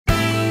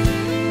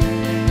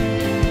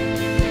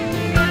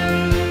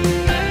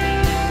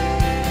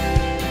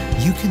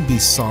be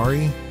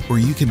sorry or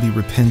you can be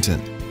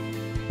repentant.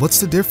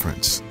 What's the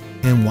difference?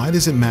 And why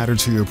does it matter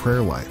to your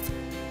prayer life?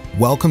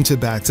 Welcome to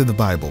Back to the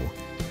Bible.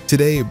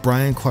 Today,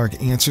 Bryan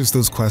Clark answers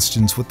those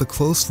questions with a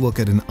close look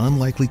at an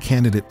unlikely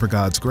candidate for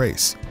God's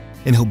grace.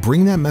 And he'll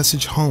bring that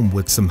message home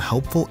with some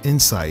helpful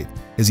insight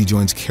as he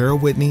joins Cara,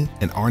 Whitney,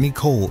 and Arnie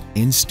Cole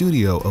in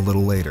studio a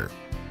little later.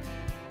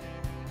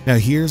 Now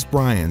here's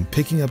Bryan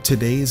picking up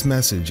today's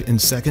message in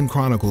 2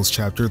 Chronicles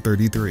chapter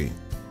 33.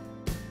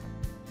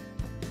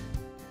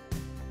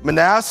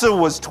 Manasseh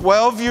was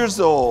 12 years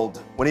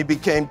old when he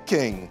became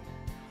king,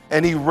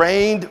 and he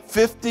reigned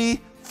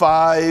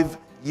 55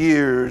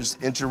 years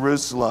in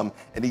Jerusalem,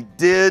 and he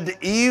did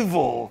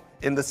evil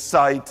in the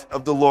sight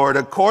of the Lord,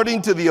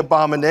 according to the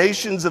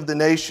abominations of the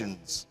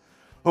nations,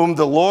 whom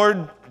the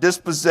Lord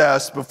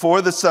dispossessed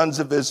before the sons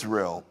of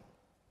Israel.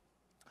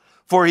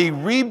 For he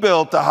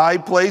rebuilt the high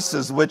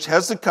places which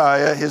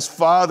Hezekiah his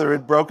father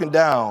had broken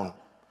down.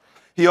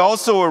 He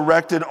also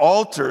erected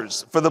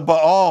altars for the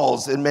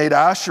Baals and made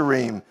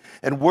Asherim,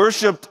 and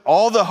worshipped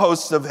all the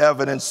hosts of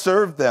heaven and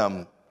served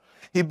them.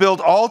 He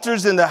built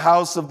altars in the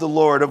house of the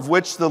Lord, of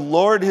which the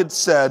Lord had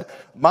said,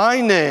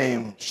 "My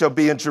name shall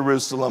be in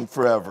Jerusalem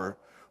forever."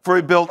 For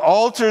he built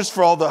altars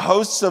for all the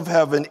hosts of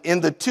heaven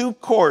in the two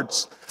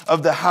courts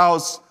of the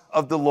house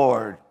of the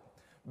Lord.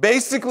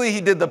 Basically,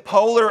 he did the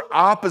polar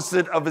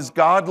opposite of his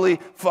godly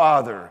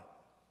father.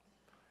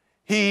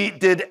 He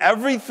did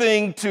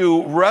everything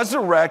to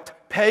resurrect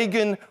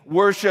pagan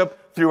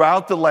worship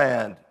throughout the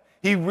land.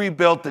 He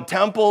rebuilt the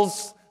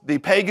temples, the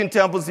pagan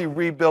temples. He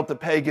rebuilt the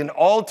pagan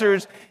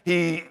altars.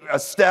 He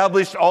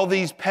established all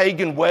these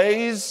pagan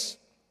ways.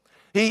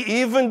 He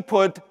even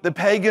put the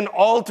pagan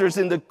altars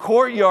in the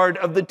courtyard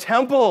of the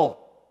temple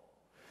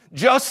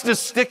just to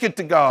stick it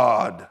to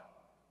God.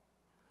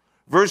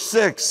 Verse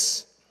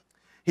 6,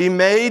 he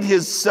made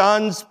his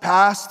sons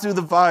pass through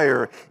the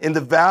fire in the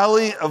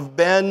valley of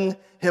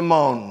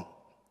Ben-Hinnom,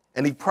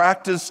 and he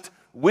practiced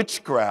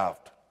witchcraft.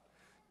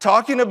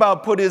 Talking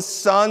about put his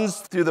sons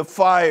through the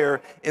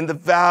fire in the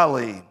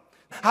valley.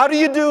 How do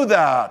you do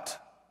that?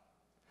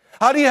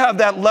 How do you have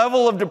that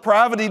level of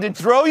depravity to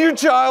throw your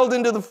child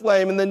into the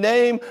flame in the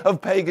name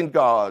of pagan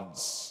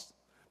gods?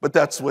 But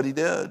that's what he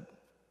did.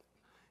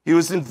 He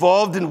was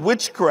involved in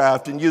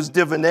witchcraft and used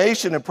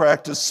divination and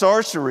practiced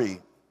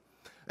sorcery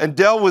and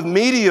dealt with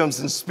mediums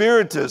and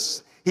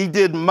spiritists. He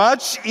did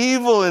much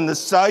evil in the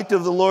sight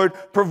of the Lord,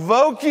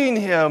 provoking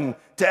him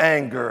to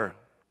anger.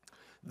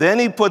 Then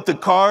he put the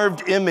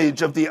carved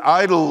image of the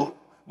idol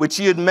which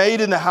he had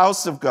made in the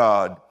house of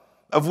God,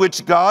 of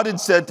which God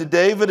had said to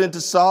David and to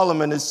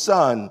Solomon his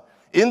son,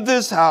 "In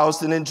this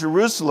house and in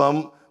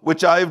Jerusalem,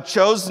 which I have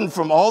chosen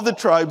from all the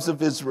tribes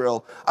of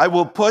Israel, I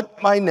will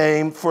put my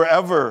name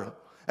forever,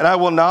 and I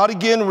will not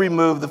again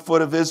remove the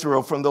foot of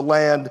Israel from the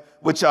land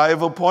which I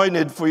have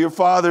appointed for your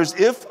fathers,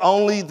 if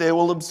only they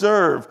will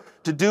observe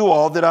to do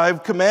all that I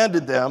have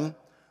commanded them,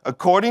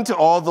 according to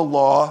all the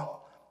law,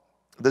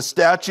 the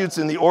statutes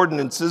and the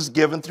ordinances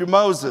given through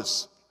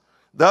Moses."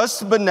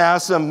 Thus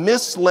Manasseh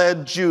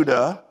misled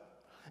Judah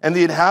and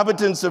the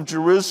inhabitants of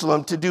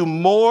Jerusalem to do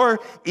more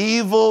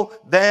evil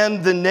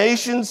than the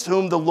nations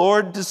whom the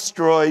Lord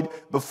destroyed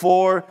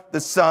before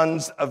the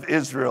sons of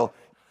Israel.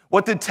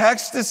 What the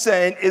text is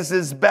saying is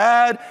as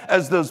bad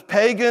as those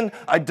pagan,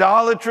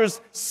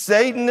 idolatrous,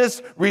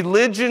 Satanist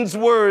religions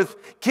were,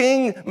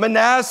 King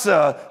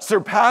Manasseh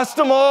surpassed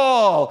them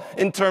all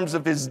in terms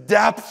of his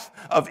depth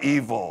of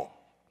evil.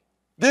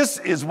 This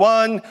is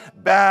one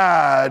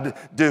bad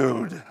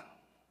dude.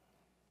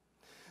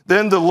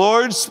 Then the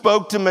Lord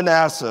spoke to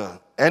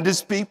Manasseh and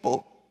his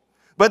people,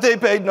 but they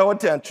paid no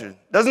attention.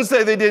 Doesn't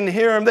say they didn't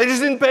hear him, they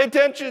just didn't pay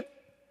attention.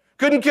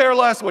 Couldn't care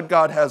less what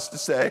God has to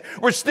say.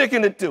 We're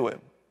sticking it to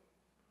him.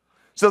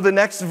 So the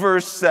next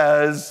verse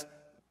says,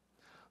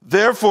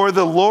 "Therefore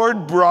the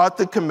Lord brought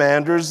the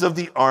commanders of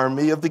the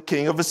army of the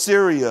king of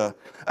Assyria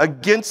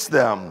against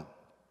them,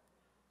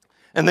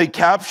 and they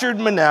captured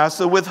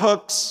Manasseh with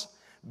hooks,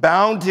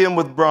 bound him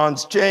with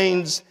bronze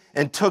chains,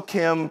 and took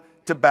him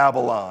to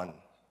Babylon."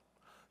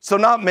 So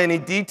not many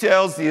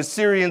details. The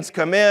Assyrians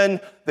come in,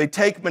 they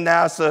take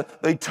Manasseh,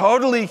 they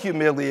totally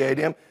humiliate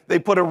him. They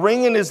put a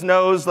ring in his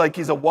nose like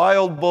he's a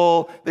wild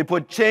bull. They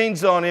put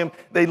chains on him.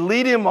 They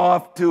lead him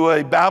off to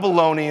a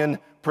Babylonian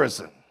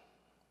prison.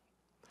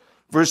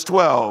 Verse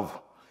 12,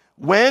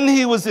 when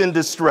he was in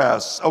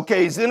distress,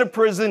 okay, he's in a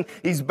prison,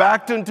 he's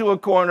backed into a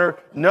corner,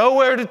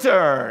 nowhere to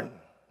turn,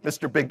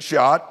 Mr. Big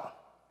Shot.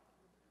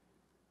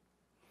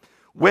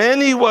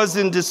 When he was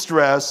in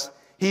distress,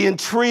 he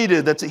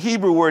entreated, that's a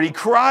Hebrew word, he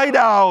cried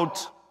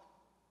out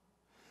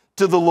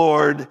to the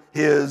Lord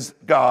his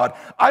God.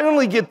 I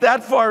only get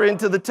that far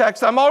into the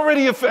text, I'm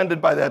already offended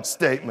by that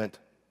statement.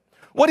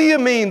 What do you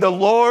mean, the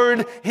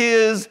Lord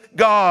his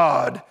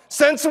God?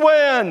 Since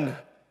when?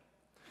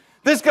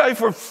 This guy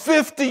for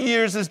 50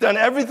 years has done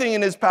everything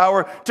in his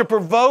power to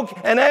provoke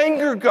and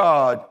anger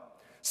God.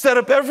 Set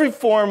up every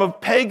form of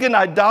pagan,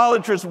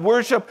 idolatrous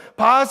worship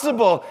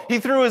possible. He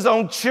threw his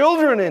own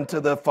children into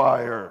the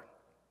fire.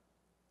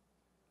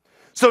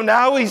 So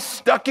now he's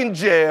stuck in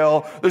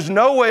jail. There's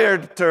nowhere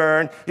to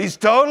turn. He's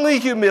totally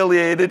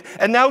humiliated.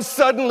 And now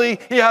suddenly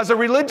he has a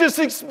religious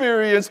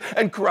experience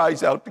and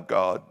cries out to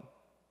God.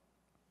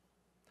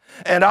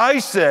 And I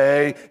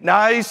say,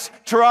 nice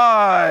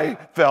try,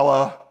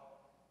 fella.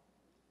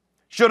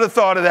 Should have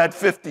thought of that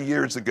 50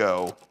 years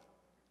ago.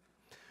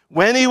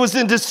 When he was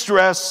in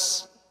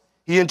distress,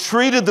 he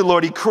entreated the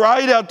Lord. He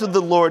cried out to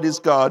the Lord his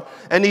God,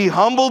 and he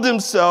humbled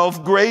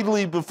himself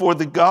greatly before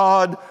the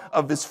God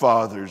of his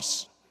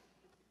fathers.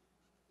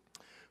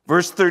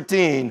 Verse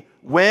 13,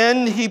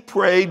 when he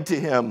prayed to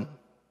him,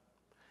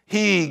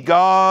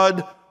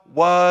 God,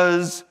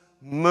 was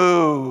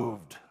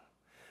moved.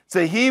 It's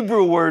a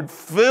Hebrew word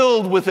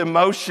filled with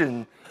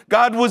emotion.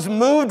 God was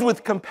moved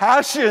with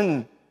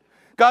compassion.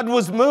 God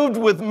was moved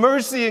with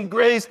mercy and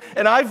grace.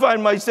 And I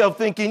find myself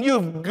thinking,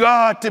 you've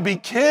got to be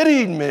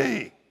kidding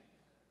me.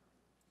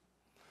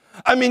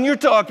 I mean, you're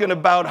talking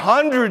about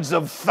hundreds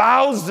of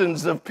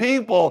thousands of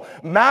people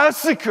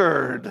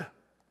massacred.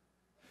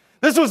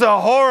 This was a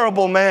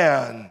horrible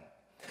man.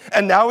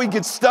 And now he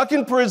gets stuck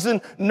in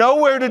prison,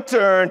 nowhere to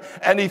turn,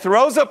 and he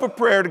throws up a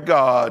prayer to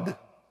God.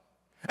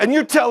 And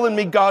you're telling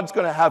me God's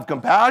going to have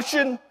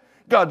compassion?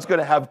 God's going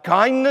to have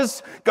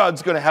kindness?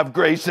 God's going to have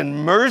grace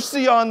and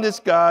mercy on this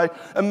guy?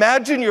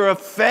 Imagine you're a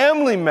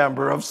family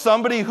member of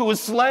somebody who was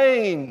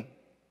slain.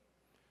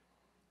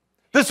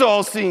 This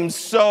all seems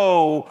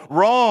so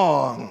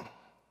wrong.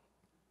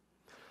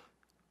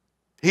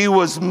 He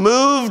was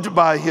moved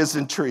by his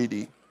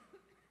entreaty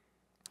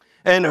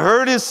and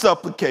heard his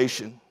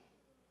supplication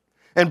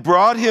and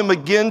brought him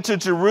again to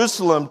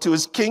Jerusalem to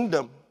his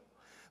kingdom.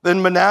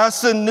 Then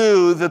Manasseh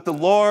knew that the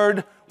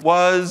Lord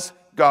was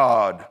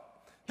God.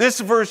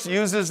 This verse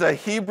uses a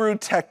Hebrew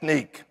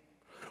technique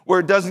where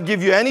it doesn't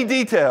give you any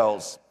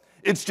details.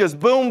 It's just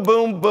boom,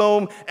 boom,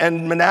 boom,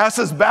 and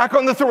Manasseh's back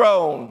on the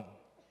throne.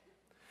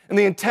 And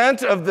the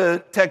intent of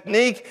the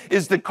technique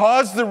is to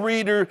cause the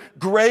reader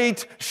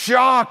great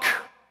shock.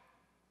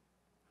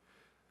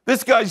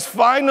 This guy's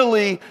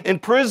finally in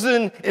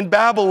prison in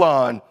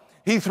Babylon.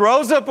 He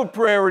throws up a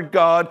prayer at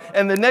God,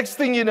 and the next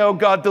thing you know,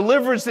 God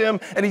delivers him,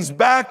 and he's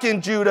back in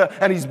Judah,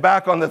 and he's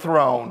back on the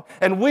throne.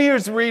 And we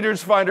as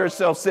readers find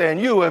ourselves saying,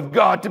 you have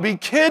got to be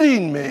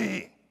kidding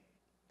me.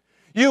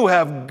 You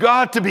have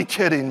got to be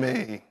kidding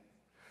me.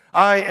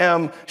 I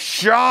am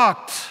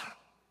shocked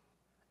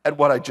at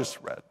what I just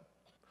read.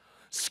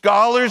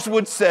 Scholars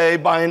would say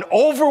by an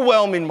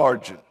overwhelming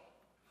margin,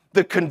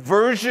 the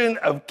conversion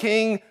of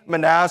King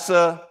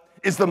Manasseh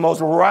is the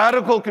most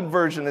radical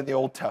conversion in the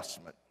Old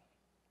Testament.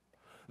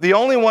 The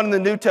only one in the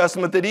New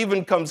Testament that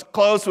even comes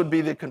close would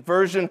be the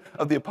conversion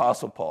of the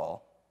Apostle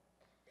Paul.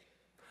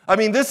 I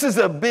mean, this is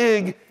a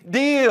big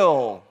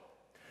deal.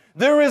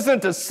 There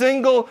isn't a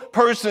single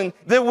person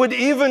that would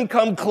even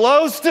come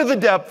close to the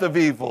depth of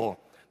evil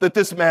that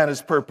this man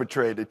has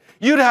perpetrated.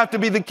 You'd have to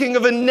be the king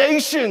of a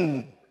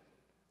nation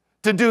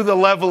to do the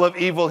level of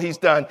evil he's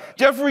done.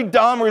 Jeffrey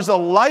Dahmer is a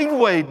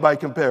lightweight by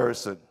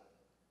comparison.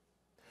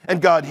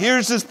 And God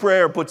hears his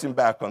prayer, puts him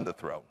back on the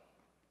throne.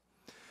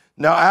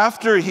 Now,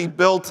 after he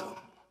built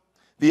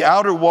the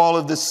outer wall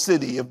of the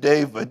city of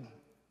David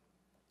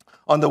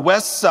on the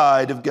west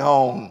side of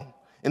Gihon,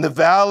 in the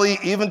valley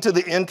even to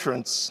the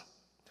entrance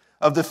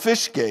of the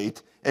fish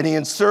gate, and he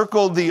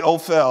encircled the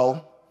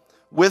Ophel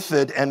with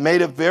it and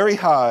made it very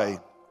high.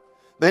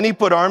 Then he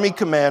put army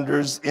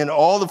commanders in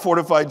all the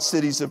fortified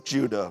cities of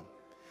Judah.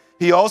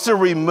 He also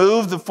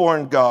removed the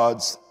foreign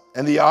gods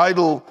and the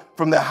idol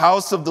from the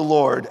house of the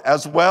Lord,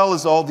 as well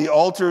as all the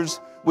altars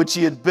which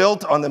he had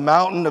built on the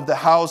mountain of the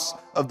house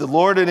of the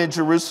Lord and in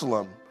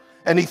Jerusalem.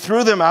 And he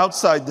threw them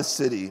outside the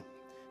city.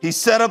 He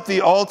set up the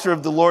altar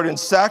of the Lord and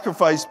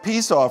sacrificed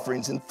peace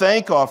offerings and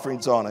thank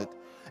offerings on it.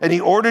 And he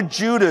ordered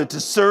Judah to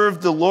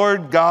serve the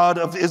Lord God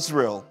of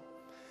Israel.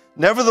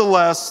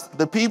 Nevertheless,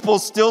 the people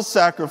still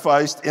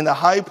sacrificed in the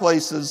high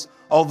places,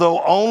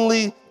 although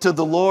only to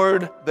the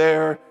Lord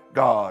their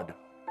God.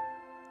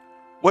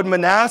 What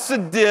Manasseh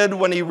did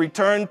when he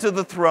returned to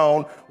the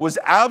throne was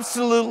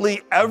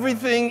absolutely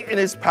everything in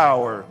his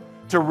power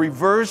to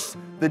reverse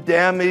the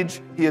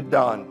damage he had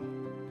done.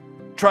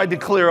 Tried to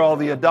clear all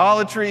the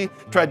idolatry,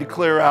 tried to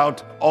clear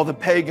out all the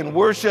pagan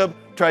worship,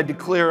 tried to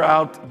clear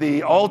out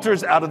the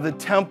altars out of the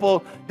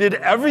temple, did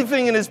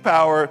everything in his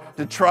power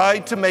to try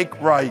to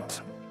make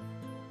right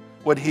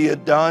what he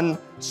had done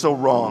so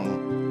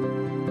wrong.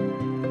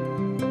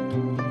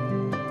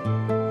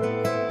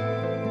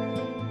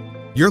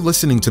 You're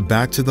listening to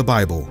Back to the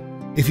Bible.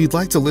 If you'd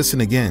like to listen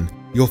again,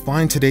 you'll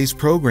find today's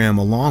program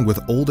along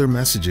with older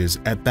messages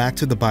at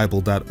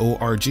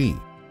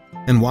backtothebible.org.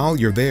 And while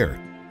you're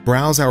there,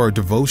 browse our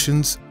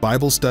devotions,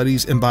 Bible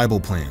studies, and Bible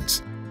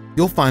plans.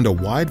 You'll find a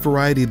wide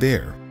variety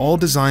there, all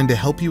designed to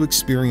help you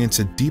experience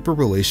a deeper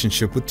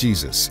relationship with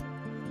Jesus.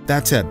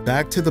 That's at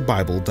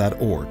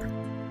backtothebible.org.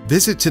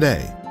 Visit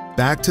today,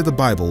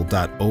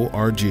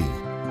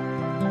 backtothebible.org.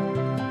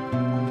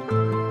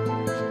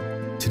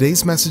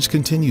 Today's message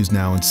continues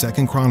now in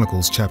 2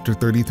 Chronicles chapter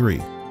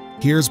 33.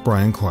 Here's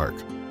Bryan Clark.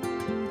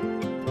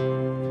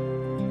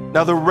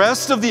 Now the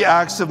rest of the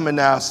acts of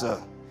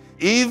Manasseh,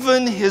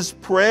 even his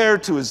prayer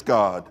to his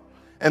God,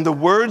 and the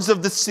words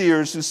of the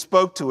seers who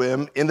spoke to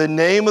him in the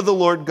name of the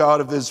Lord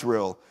God of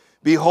Israel.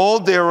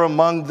 Behold, they are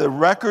among the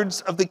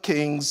records of the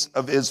kings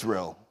of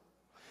Israel.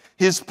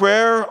 His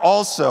prayer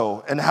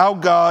also, and how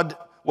God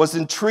was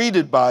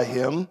entreated by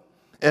him,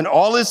 and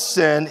all his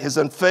sin, his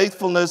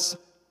unfaithfulness,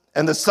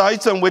 and the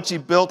sites on which he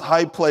built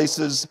high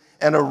places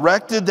and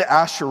erected the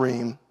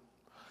Asherim,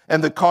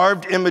 and the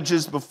carved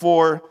images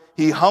before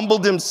he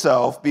humbled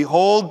himself,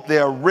 behold, they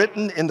are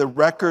written in the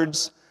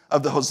records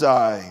of the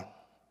Hosea.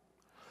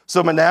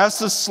 So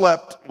Manasseh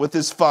slept with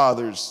his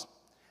fathers,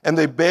 and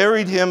they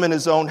buried him in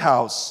his own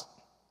house.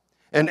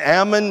 And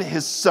Amon,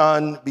 his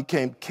son,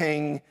 became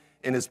king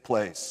in his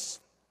place.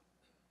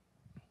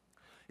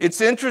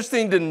 It's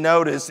interesting to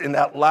notice in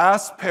that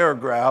last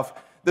paragraph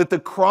that the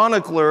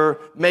chronicler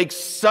makes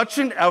such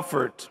an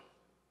effort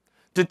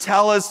to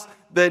tell us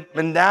that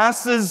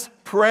Manasseh's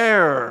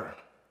prayer,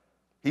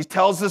 he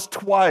tells us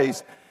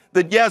twice,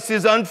 that yes,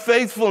 his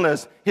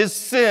unfaithfulness, his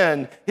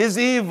sin, his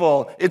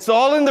evil, it's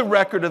all in the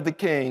record of the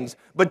kings.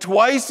 But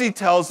twice he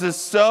tells us,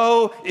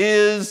 so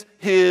is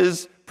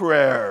his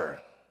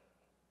prayer.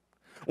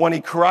 When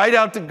he cried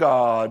out to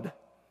God,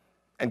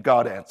 and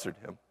God answered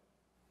him.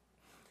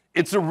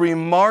 It's a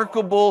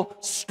remarkable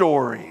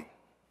story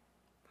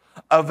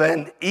of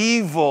an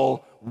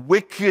evil,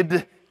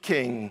 wicked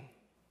king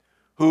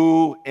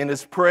who, in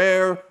his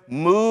prayer,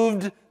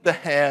 moved the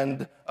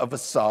hand of a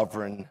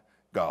sovereign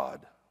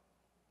God.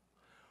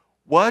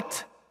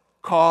 What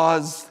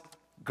caused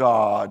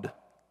God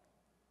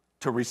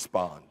to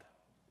respond?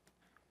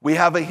 We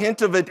have a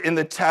hint of it in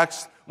the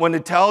text when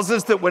it tells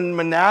us that when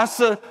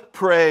Manasseh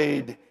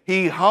prayed,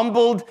 he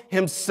humbled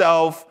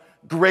himself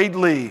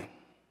greatly.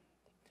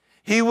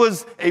 He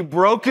was a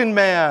broken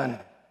man.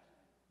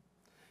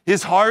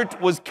 His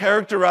heart was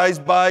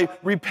characterized by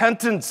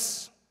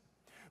repentance,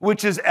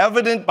 which is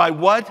evident by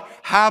what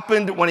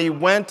happened when he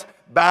went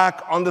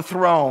back on the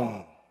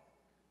throne.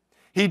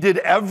 He did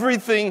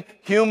everything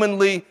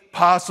humanly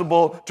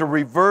possible to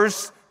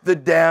reverse the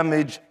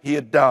damage he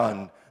had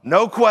done.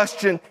 No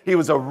question, he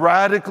was a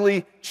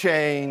radically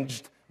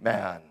changed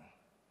man.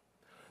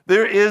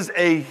 There is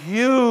a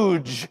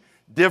huge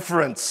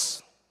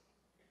difference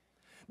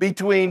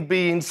between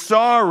being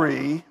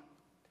sorry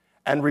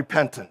and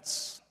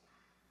repentance.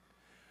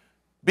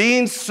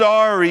 Being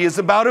sorry is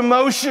about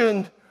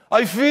emotion.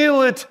 I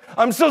feel it.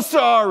 I'm so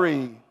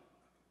sorry.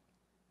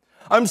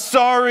 I'm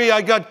sorry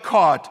I got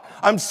caught.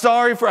 I'm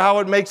sorry for how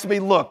it makes me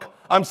look.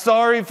 I'm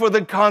sorry for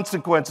the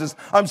consequences.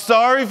 I'm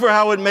sorry for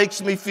how it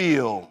makes me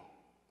feel.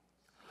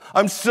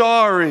 I'm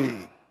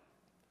sorry.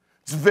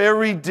 It's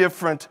very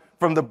different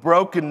from the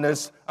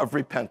brokenness of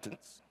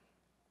repentance.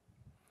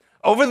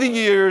 Over the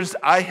years,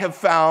 I have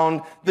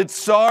found that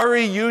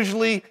sorry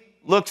usually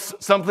looks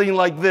something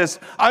like this.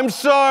 I'm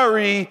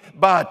sorry,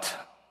 but.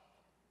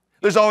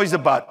 There's always a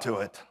but to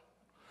it.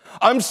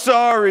 I'm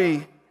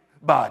sorry,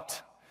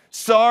 but.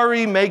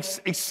 Sorry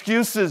makes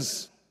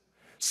excuses.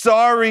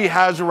 Sorry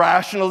has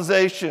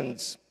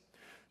rationalizations.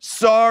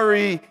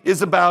 Sorry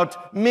is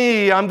about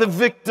me, I'm the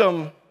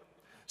victim.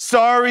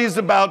 Sorry is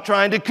about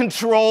trying to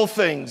control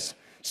things.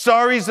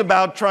 Sorry is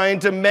about trying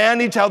to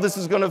manage how this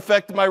is going to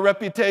affect my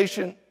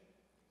reputation.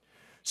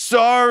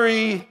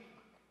 Sorry,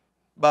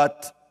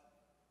 but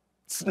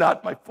it's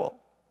not my fault.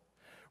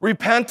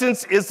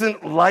 Repentance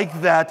isn't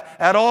like that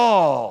at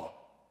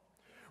all.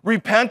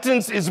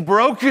 Repentance is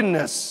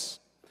brokenness.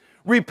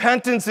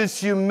 Repentance is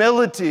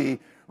humility.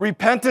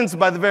 Repentance,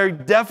 by the very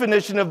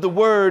definition of the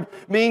word,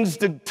 means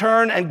to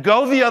turn and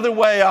go the other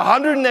way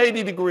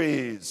 180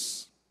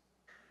 degrees.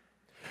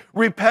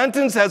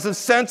 Repentance has a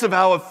sense of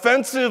how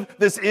offensive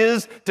this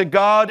is to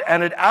God,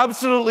 and it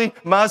absolutely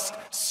must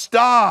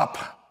stop.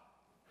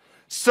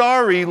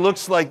 Sorry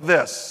looks like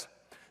this.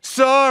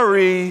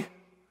 Sorry,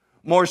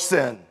 more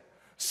sin.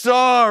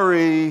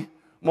 Sorry,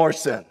 more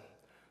sin.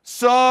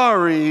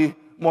 Sorry,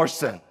 more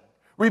sin.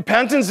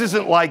 Repentance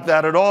isn't like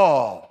that at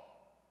all.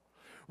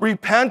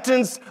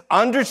 Repentance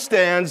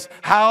understands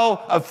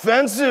how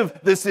offensive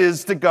this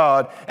is to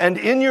God. And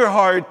in your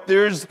heart,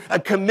 there's a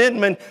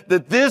commitment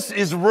that this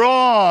is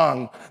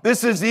wrong.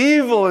 This is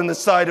evil in the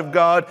sight of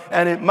God,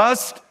 and it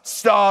must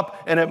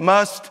stop, and it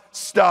must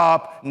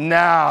stop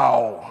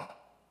now.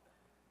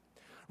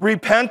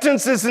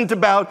 Repentance isn't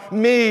about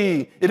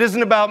me. It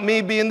isn't about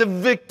me being the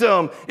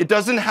victim. It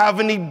doesn't have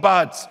any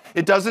buts.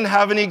 It doesn't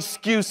have any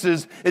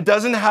excuses. It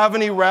doesn't have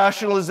any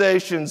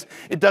rationalizations.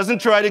 It doesn't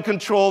try to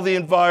control the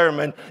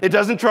environment. It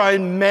doesn't try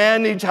and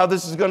manage how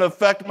this is going to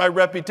affect my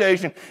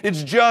reputation.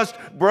 It's just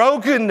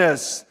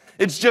brokenness.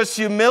 It's just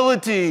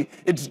humility.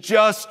 It's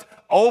just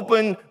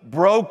open,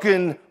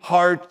 broken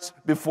hearts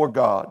before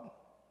God.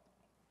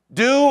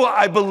 Do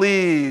I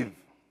believe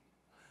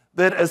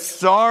that a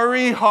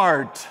sorry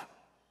heart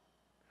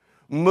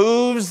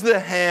moves the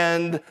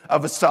hand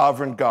of a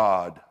sovereign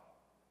God?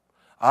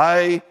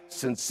 I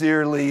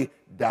sincerely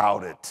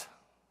doubt it.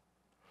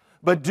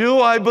 But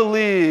do I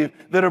believe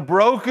that a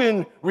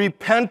broken,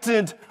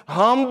 repentant,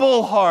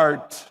 humble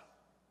heart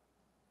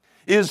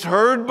is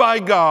heard by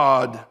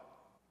God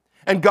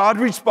And God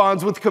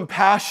responds with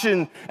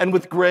compassion and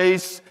with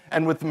grace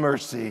and with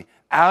mercy.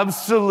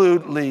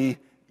 Absolutely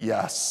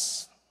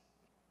yes.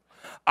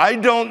 I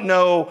don't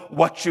know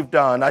what you've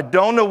done. I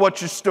don't know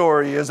what your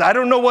story is. I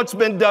don't know what's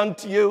been done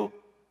to you.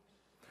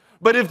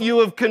 But if you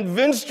have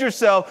convinced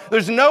yourself,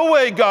 there's no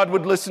way God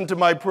would listen to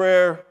my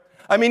prayer.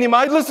 I mean, he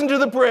might listen to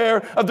the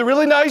prayer of the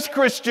really nice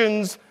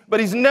Christians, but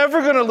he's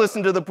never going to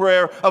listen to the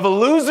prayer of a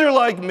loser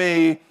like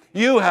me.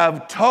 You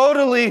have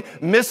totally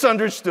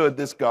misunderstood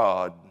this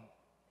God.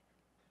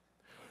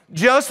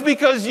 Just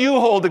because you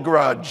hold a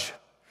grudge,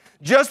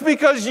 just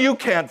because you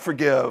can't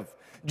forgive,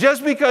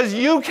 just because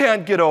you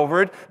can't get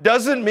over it,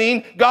 doesn't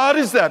mean God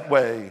is that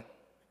way.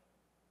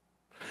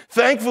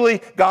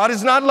 Thankfully, God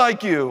is not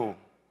like you,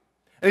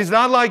 and he's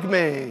not like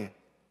me.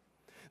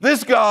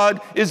 This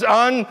God is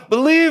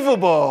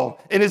unbelievable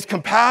in his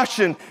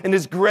compassion, in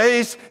his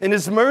grace, in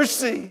his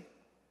mercy.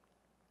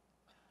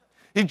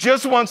 He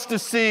just wants to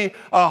see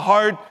a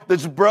heart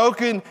that's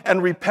broken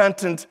and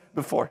repentant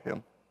before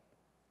him.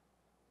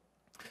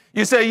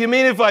 You say, you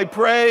mean if I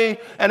pray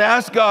and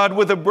ask God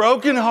with a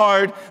broken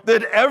heart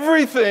that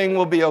everything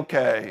will be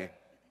okay?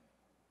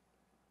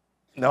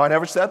 No, I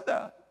never said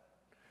that.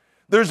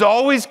 There's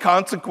always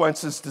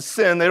consequences to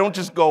sin. They don't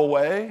just go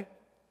away.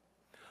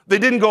 They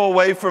didn't go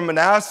away from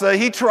Manasseh.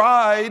 He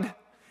tried.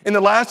 In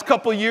the last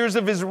couple years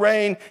of his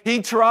reign,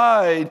 he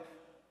tried,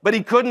 but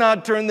he could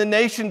not turn the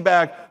nation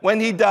back. When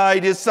he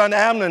died, his son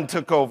Amnon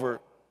took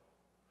over.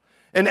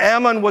 And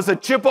Ammon was a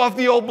chip off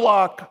the old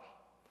block.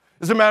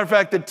 As a matter of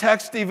fact, the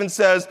text even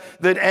says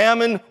that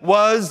Ammon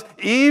was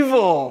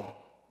evil,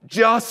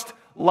 just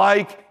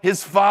like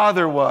his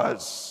father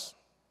was.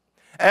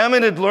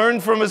 Ammon had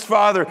learned from his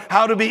father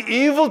how to be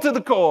evil to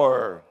the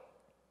core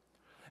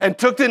and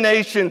took the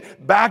nation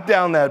back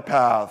down that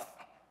path.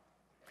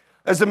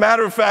 As a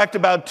matter of fact,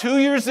 about 2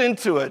 years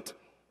into it,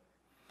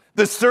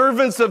 the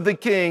servants of the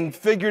king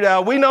figured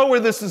out, we know where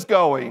this is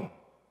going.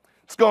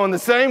 It's going the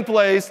same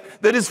place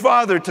that his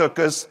father took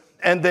us,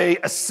 and they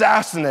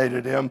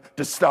assassinated him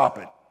to stop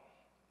it.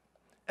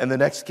 And the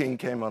next king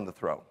came on the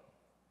throne.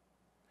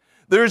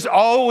 There's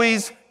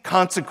always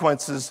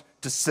consequences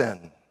to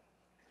sin.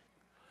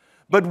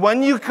 But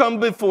when you come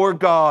before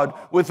God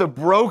with a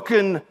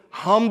broken,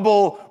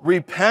 humble,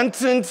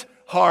 repentant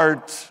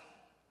heart,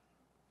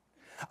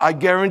 I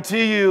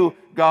guarantee you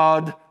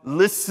God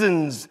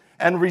listens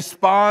and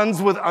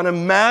responds with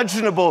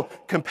unimaginable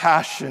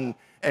compassion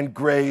and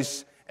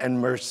grace and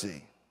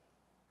mercy.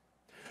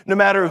 No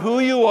matter who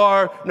you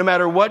are, no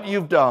matter what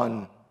you've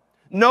done,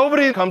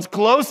 nobody comes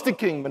close to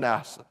King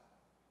Manasseh.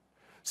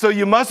 So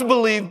you must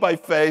believe by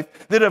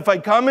faith that if I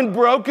come in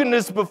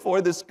brokenness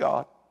before this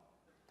God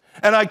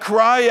and I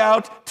cry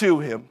out to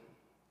him,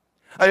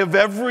 I have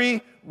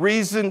every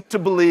reason to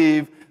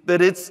believe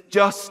that it's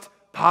just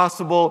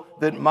possible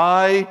that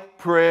my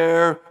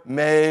prayer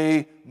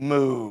may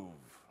move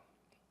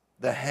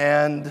the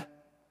hand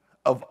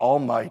of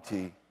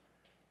Almighty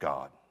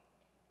God.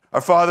 Our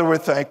Father, we're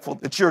thankful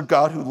that you're a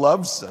God who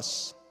loves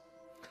us.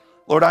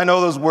 Lord, I know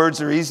those words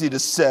are easy to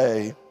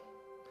say,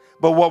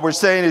 but what we're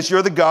saying is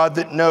you're the God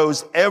that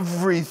knows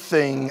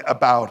everything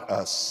about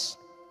us,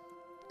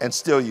 and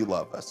still you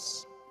love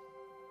us.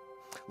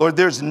 Lord,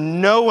 there's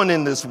no one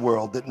in this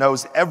world that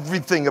knows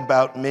everything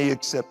about me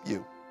except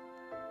you,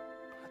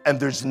 and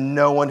there's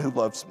no one who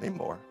loves me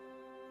more.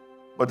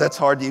 But that's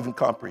hard to even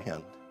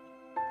comprehend.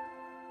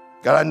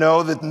 God, I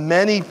know that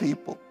many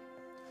people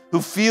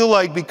who feel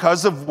like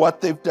because of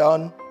what they've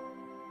done,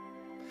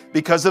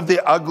 because of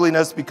the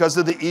ugliness, because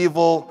of the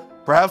evil,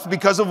 perhaps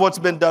because of what's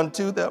been done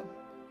to them,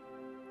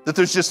 that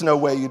there's just no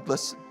way you'd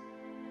listen.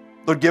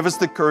 Lord, give us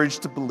the courage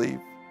to believe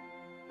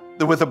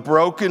that with a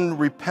broken,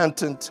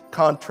 repentant,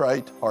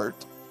 contrite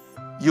heart,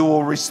 you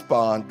will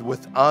respond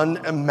with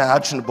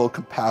unimaginable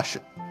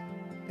compassion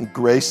and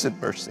grace and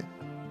mercy.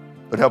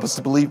 But help us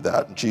to believe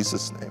that in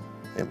Jesus' name,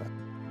 amen.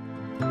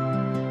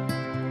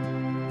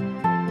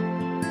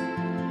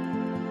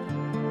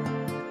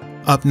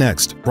 Up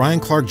next, Bryan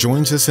Clark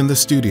joins us in the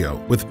studio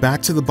with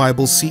Back to the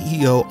Bible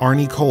CEO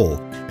Arnie Cole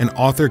and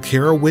author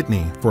Cara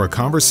Whitney for a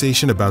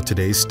conversation about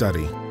today's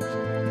study.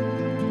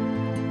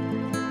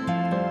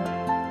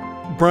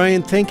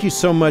 Bryan, thank you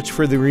so much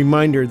for the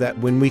reminder that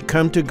when we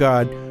come to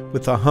God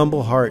with a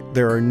humble heart,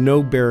 there are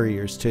no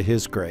barriers to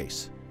his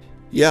grace.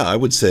 Yeah, I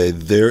would say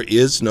there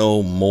is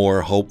no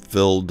more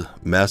hope-filled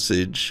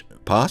message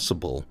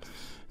possible.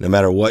 No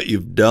matter what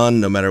you've done,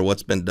 no matter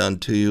what's been done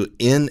to you,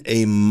 in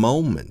a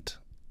moment,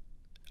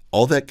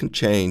 all that can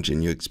change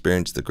and you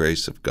experience the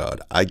grace of God.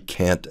 I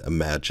can't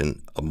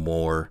imagine a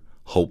more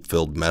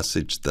hope-filled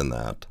message than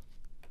that.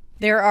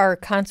 There are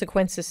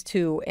consequences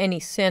to any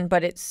sin,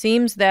 but it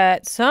seems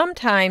that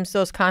sometimes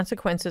those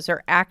consequences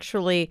are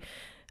actually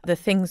the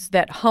things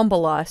that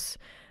humble us,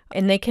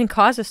 and they can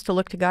cause us to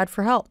look to God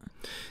for help.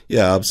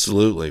 Yeah,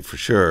 absolutely, for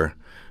sure.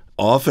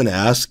 Often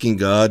asking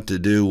God to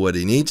do what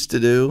he needs to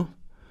do,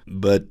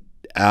 but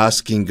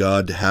asking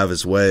God to have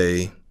his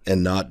way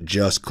and not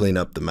just clean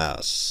up the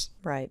mess.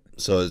 Right.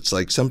 So it's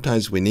like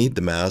sometimes we need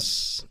the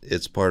mess.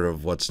 It's part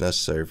of what's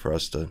necessary for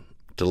us to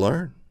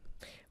learn.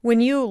 When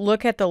you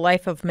look at the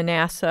life of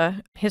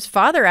Manasseh, his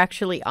father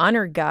actually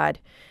honored God,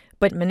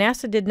 but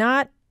Manasseh did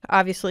not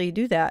obviously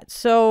do that.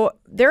 So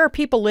there are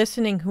people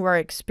listening who are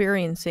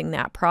experiencing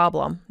that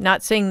problem.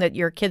 Not saying that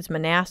your kid's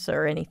Manasseh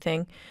or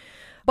anything,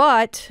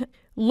 but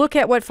look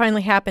at what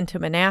finally happened to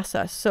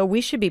Manasseh. So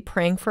we should be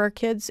praying for our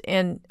kids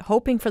and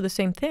hoping for the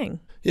same thing.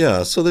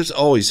 Yeah, so there's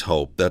always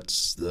hope.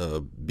 That's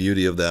the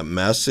beauty of that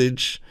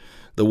message.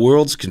 The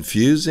world's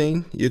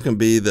confusing. You can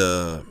be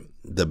the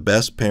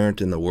best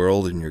parent in the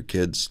world and your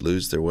kids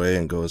lose their way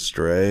and go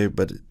astray,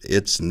 but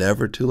it's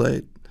never too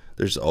late.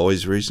 There's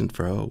always reason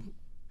for hope.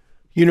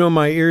 You know,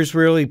 my ears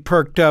really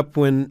perked up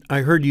when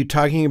I heard you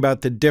talking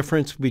about the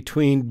difference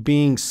between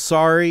being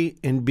sorry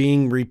and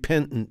being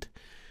repentant.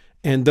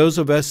 And those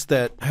of us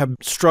that have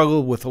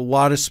struggled with a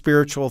lot of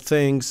spiritual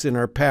things in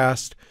our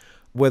past,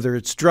 whether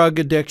it's drug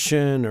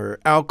addiction or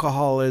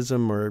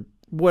alcoholism or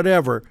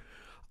whatever,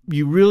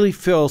 you really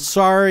feel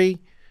sorry.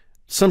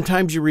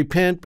 Sometimes you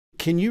repent.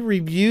 Can you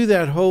review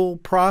that whole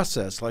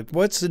process? Like,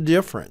 what's the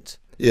difference?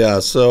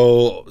 Yeah,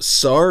 so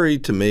sorry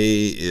to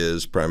me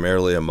is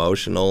primarily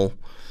emotional.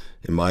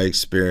 In my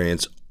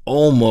experience,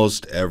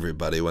 almost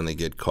everybody, when they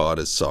get caught,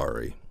 is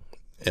sorry.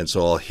 And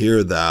so I'll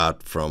hear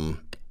that from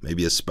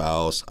maybe a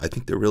spouse. I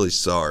think they're really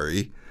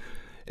sorry.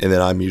 And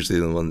then I'm usually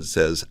the one that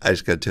says, I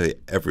just got to tell you,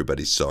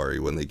 everybody's sorry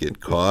when they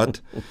get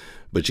caught.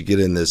 But you get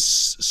in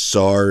this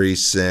sorry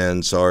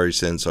sin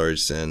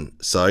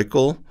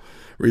cycle.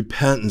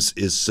 Repentance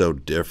is so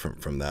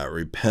different from that.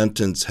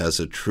 Repentance has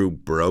a true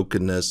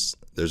brokenness.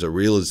 There's a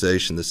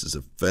realization this is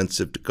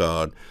offensive to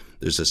God.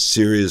 There's a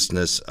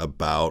seriousness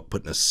about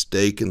putting a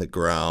stake in the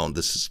ground.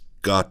 This has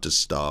got to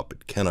stop.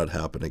 It cannot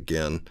happen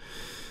again.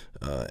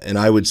 And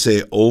I would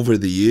say over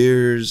the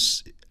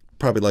years,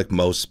 probably like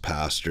most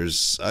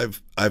pastors,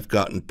 I've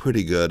gotten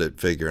pretty good at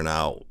figuring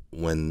out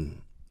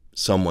when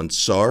someone's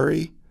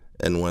sorry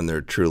and when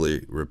they're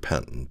truly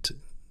repentant.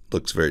 It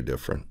looks very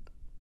different.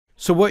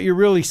 So what you're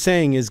really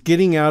saying is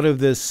getting out of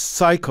this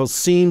cycle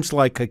seems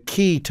like a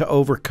key to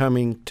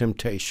overcoming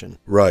temptation.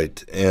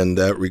 Right, and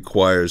that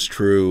requires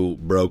true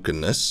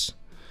brokenness.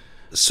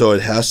 So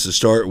it has to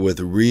start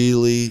with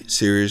really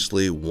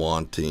seriously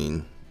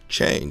wanting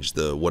change.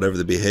 Whatever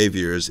the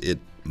behavior is, it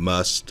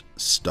must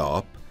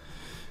stop.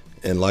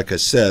 And like I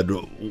said,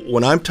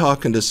 when I'm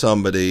talking to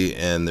somebody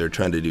and they're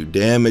trying to do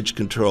damage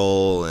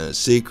control and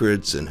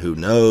secrets and who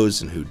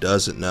knows and who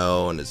doesn't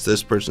know and it's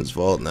this person's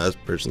fault and that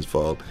person's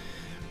fault,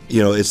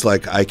 you know, it's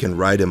like I can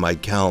write in my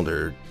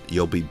calendar,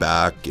 you'll be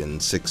back in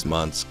 6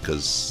 months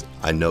because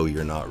I know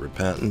you're not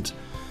repentant.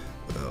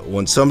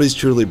 When somebody's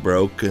truly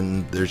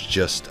broken, there's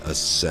just a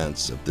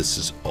sense of this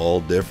is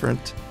all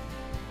different,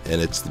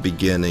 and it's the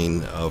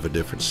beginning of a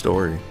different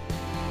story.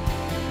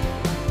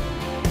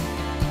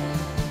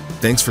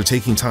 Thanks for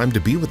taking time to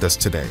be with us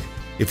today.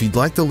 If you'd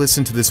like to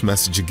listen to this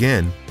message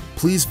again,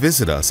 please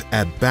visit us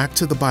at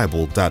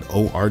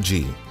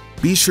backtothebible.org.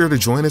 Be sure to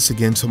join us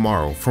again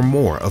tomorrow for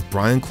more of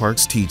Bryan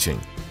Clark's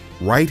teaching,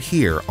 right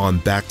here on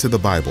Back to the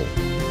Bible.